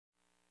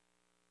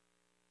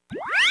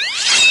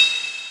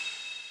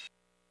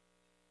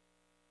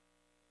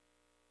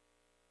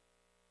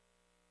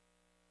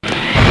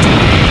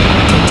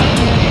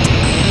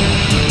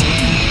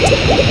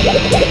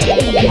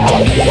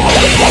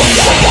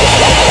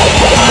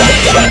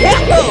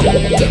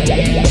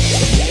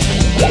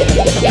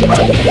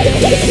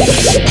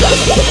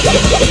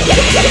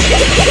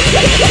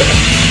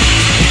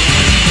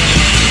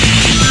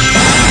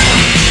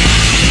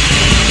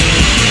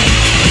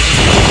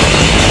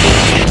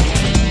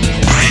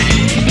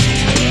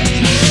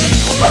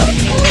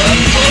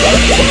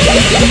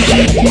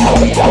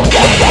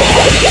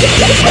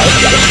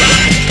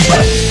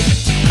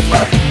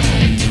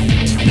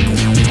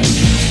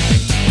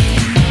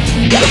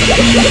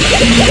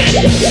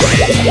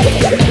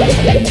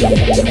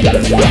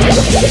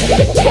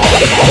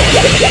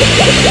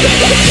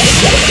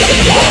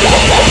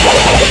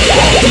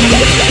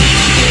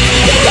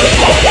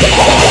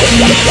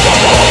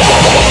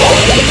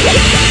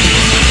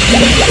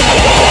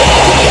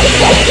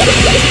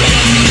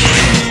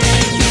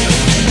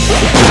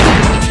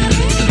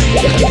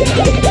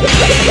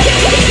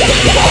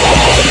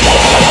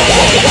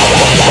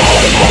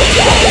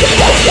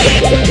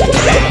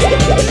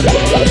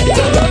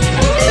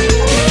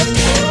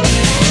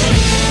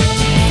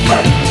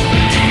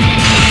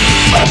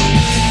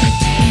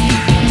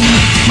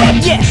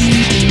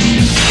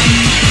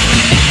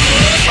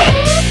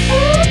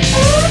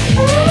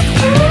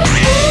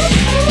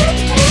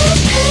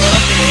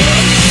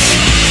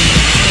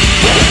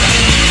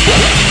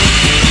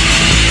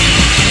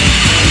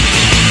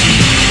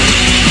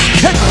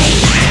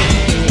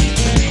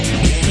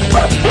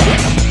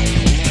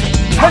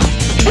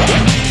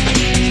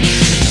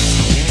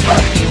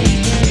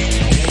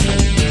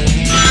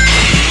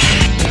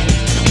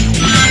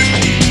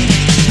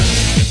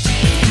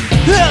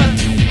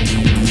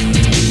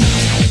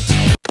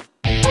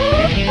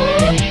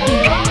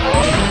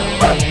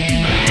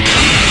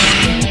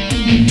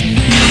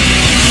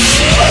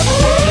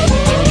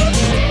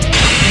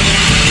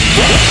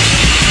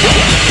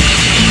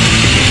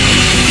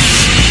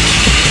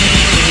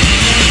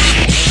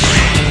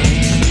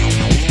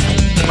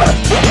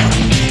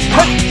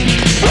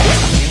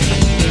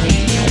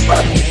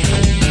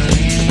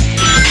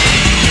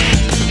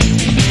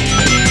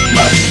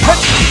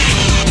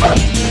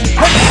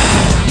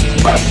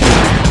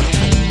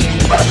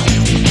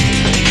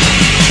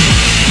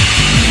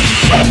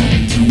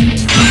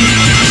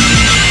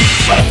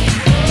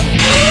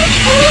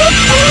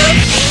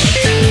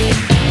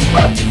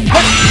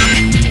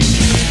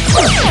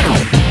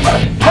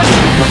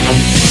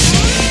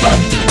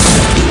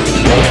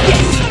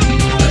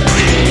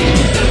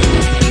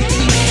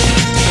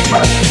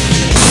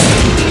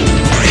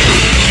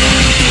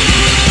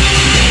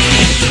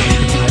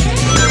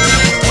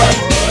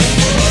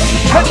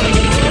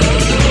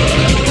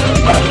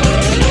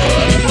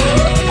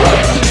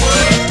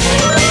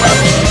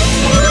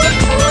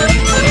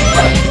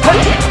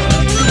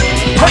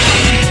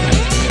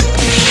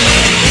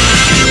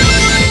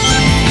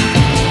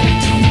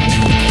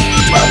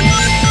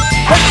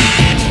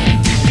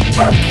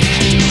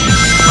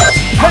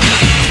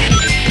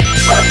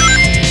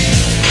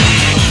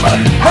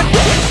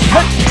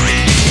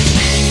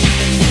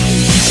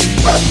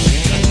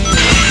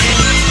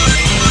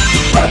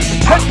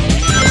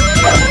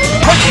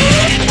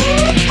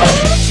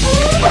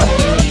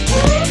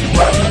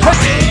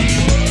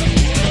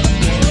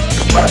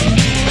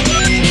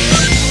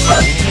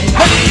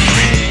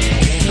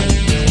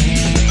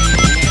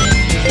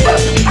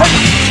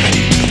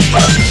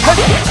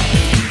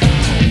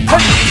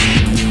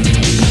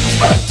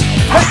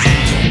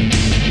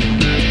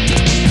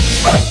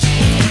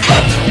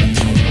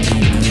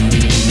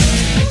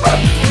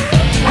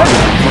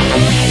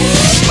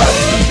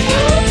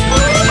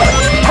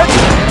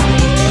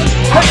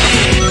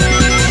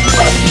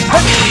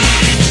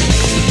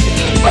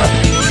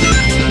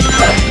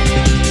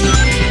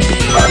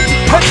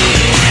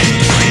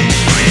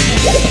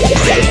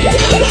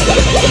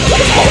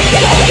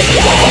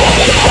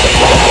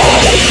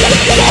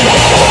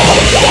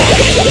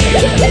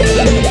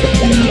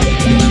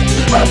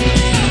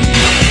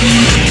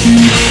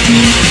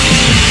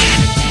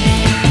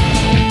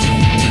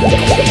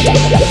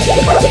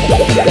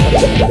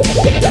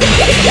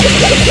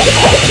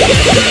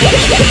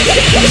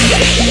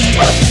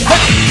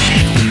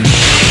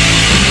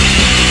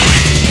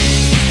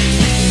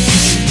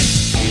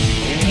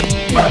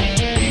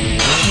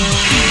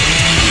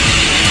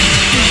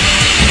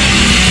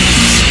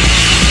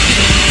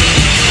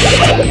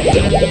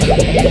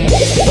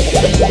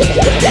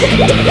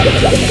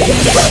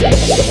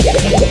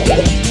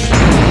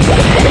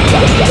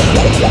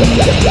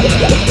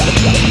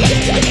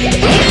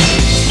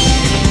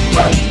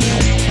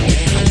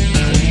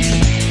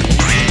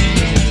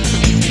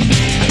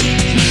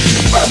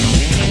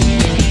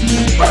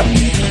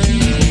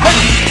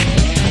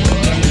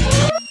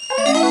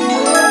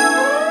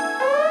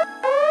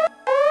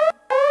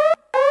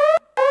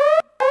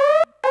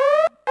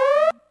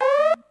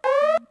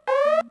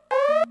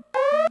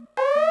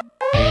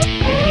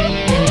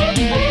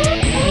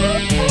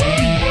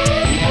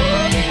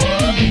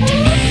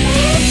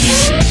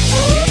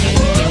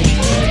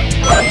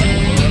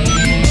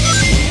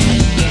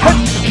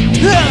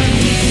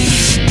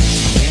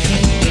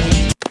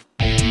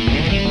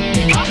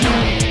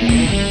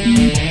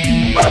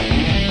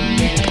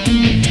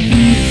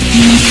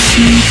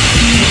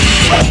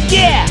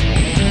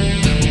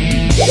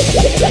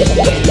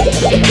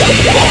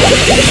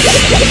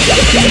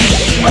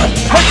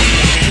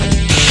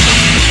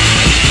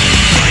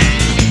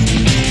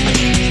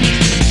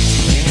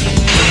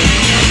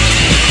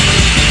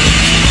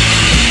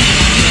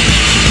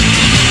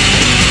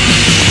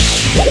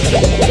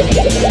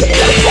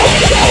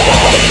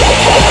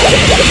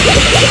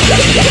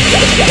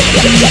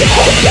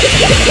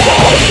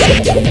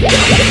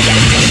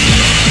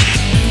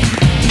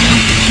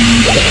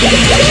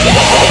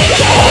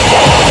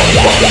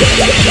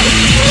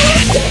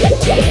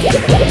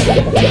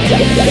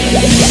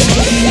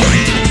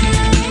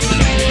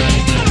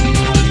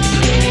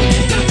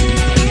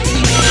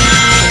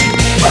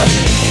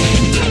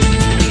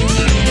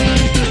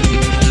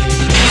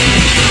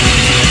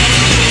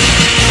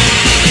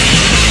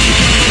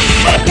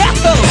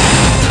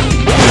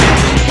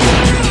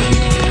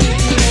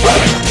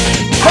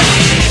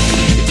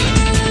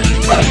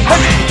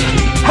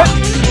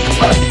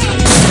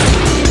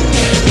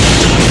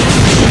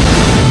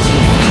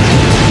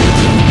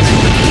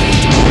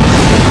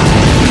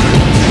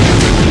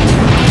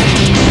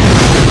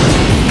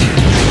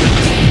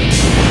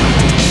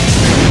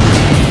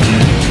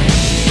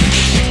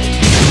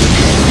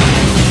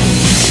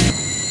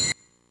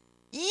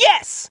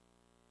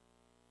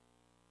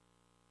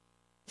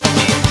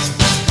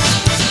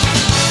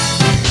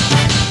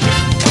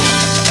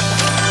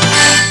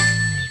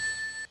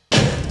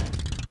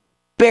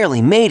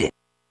barely made it.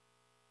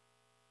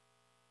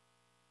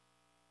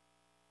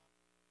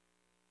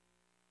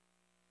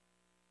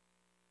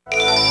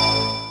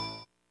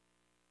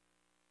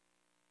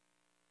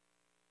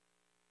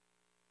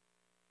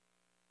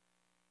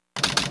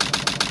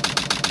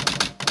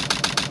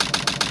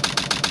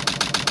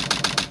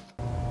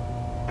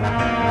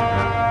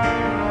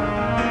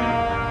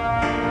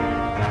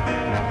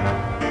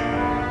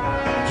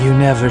 You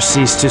never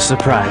cease to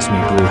surprise me,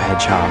 Blue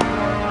Hedgehog.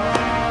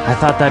 I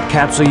thought that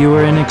capsule you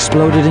were in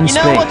exploded in space.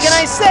 You know, what can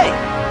I say?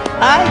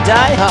 I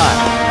die hard.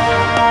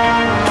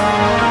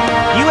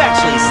 You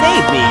actually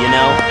saved me, you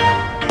know.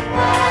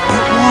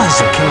 It was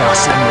a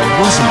Chaos Emerald,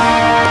 wasn't it?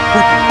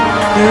 But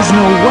there's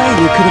no way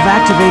you could have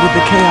activated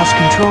the Chaos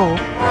Control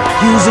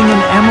using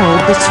an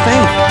emerald that's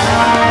fake.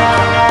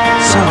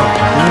 So,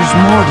 there's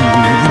more to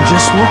you than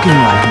just looking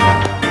like me.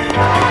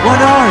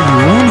 What are you,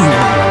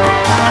 anyway?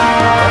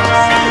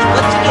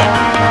 What you get?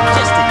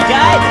 Just a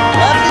guy that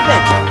loves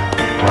adventure.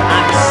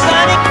 I'm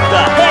Sonic the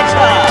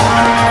Hedgehog!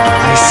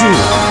 I see,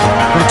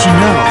 but you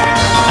know,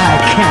 I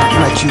can't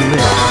let you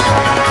live.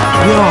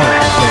 Your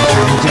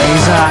adventuring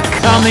days are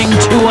coming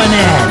to an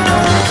end.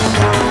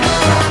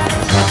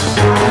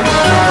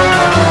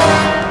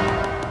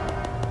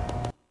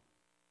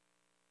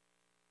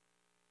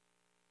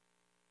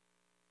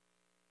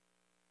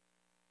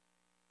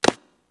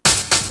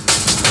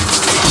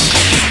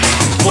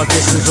 But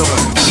this is over.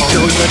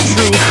 Show the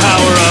true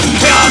power of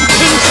Chaos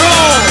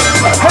Control!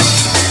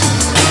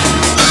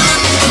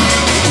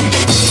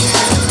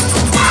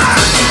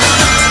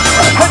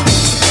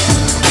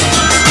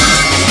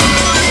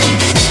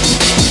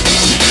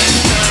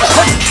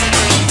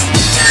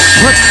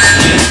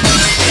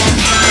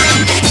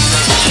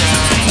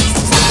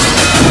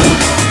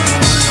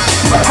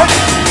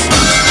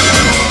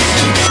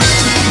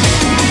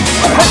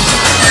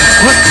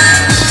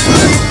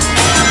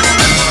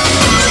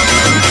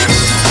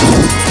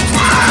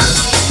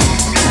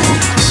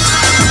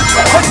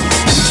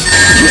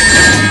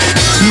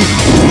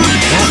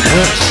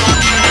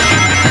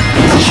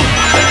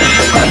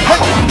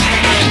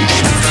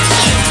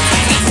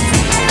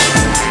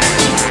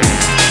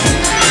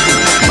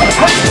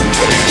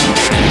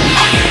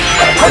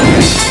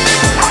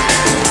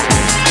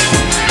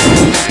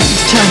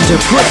 Time to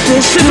put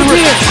this in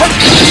reverse.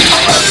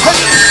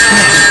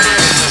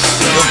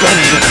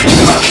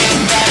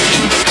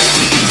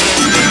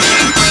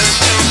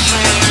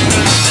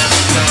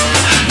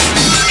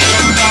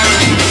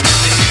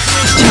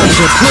 Time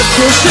to put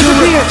this in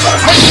reverse.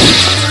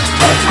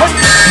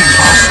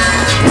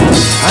 Impossible.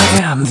 I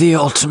am the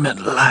ultimate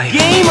light.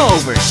 Game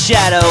over,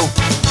 Shadow!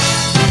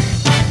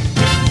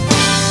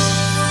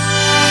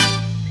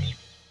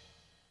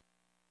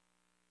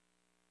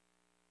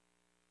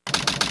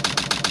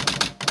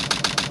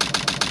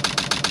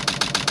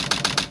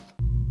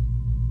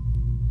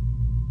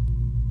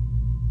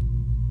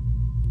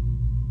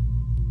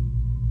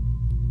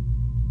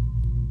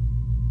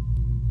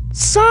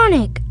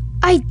 Sonic,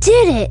 I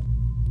did it!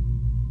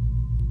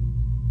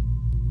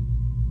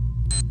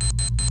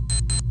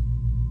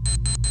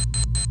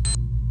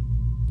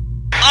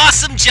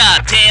 Awesome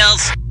job,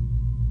 Tails!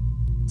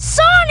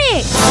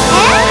 Sonic!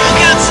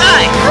 Look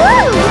outside!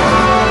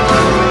 Ooh!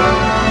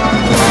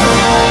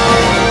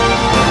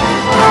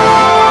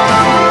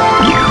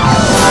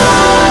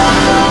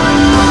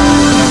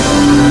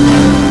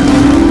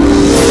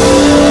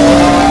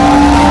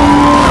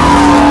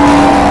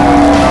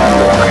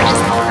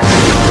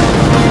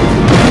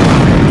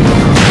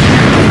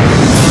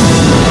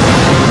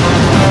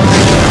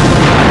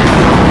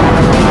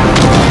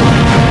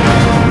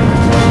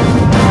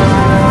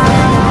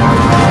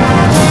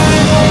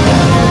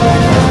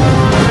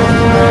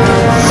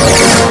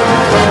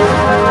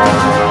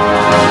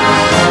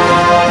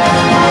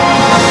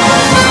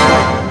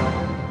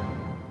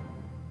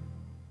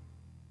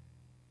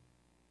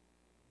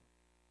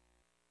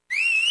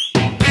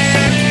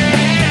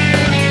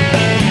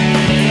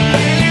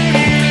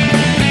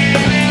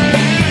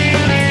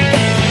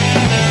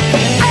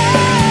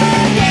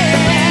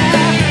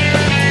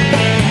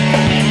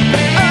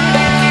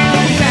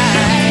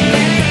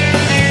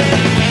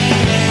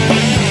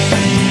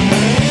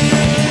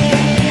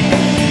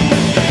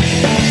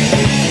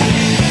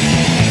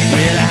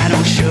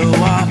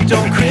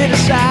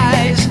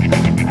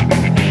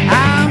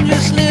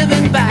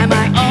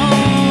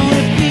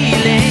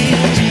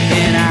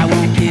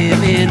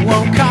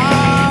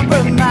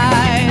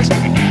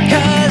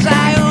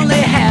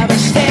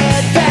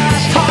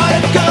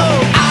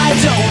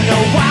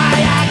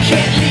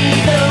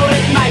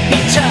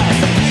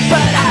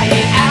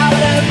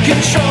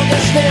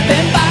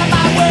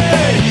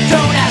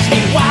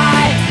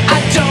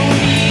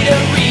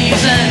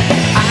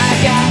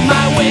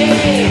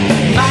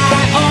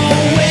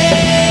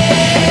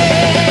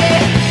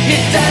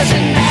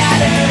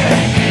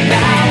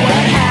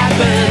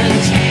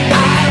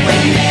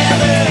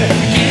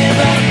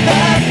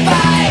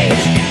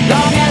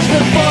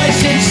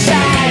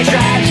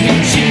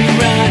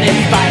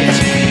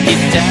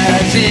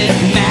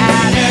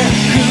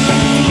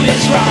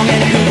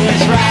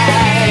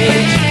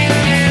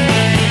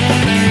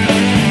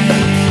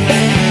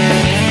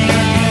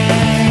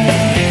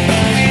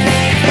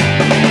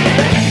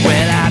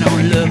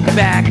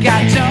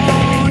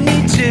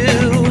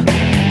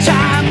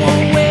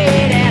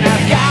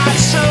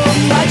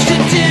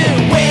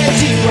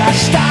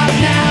 stop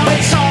now?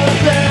 It's all a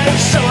blur,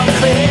 so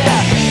unclear.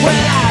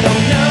 Well, I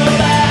don't know,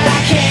 but I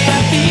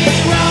can't be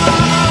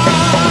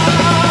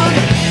wrong.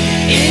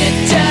 It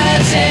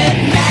doesn't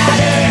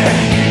matter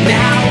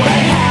now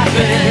what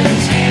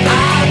happens.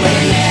 I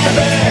will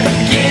never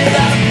give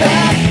up the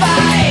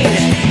fight.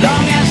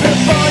 Long as the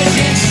voice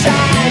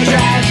inside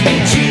drives me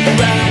to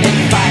run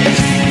and fight.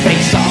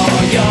 Place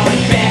all your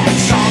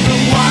bets on the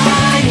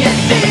one you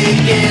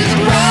think is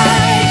right.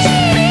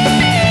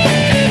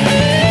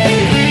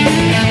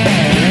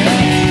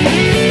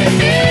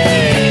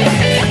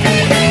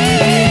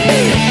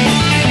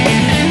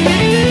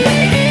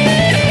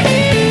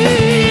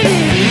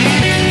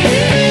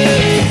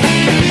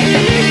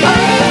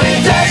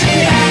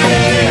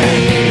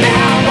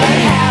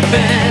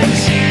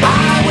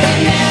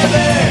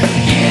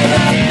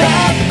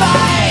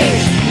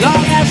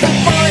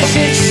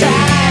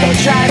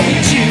 Try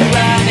to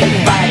run and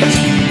fight.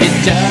 It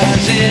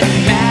doesn't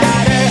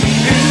matter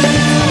who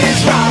is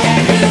wrong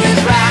and who is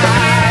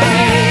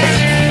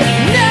right.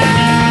 No,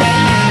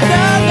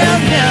 no, no,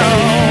 no.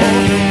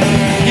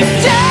 It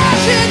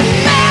doesn't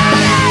matter.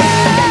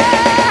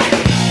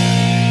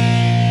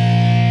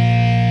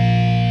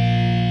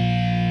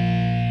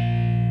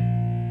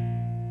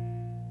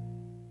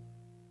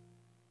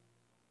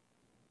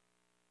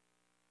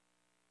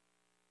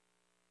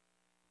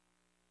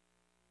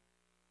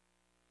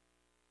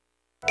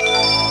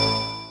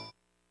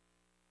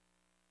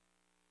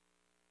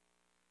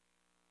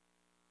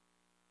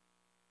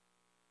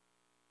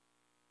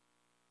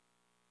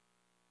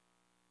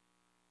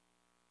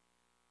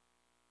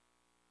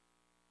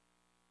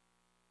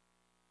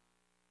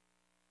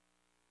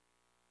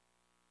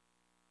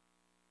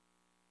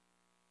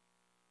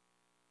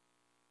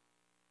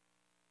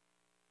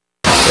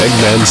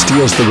 Eggman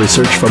steals the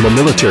research from a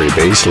military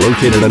base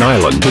located on an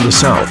island to the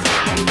south.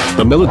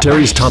 The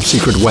military's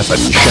top-secret weapon,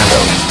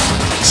 Shadow,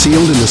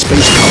 sealed in the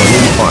space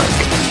colony Park,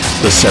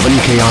 the 7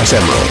 Chaos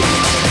Emerald.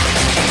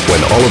 When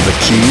all of the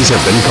keys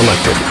have been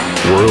collected,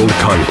 world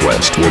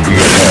conquest will be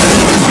at hand.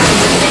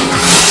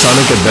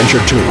 Sonic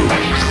Adventure 2,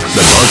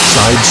 The Dark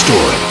Side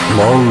Story.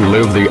 Long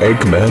live the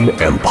Eggman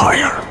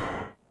Empire.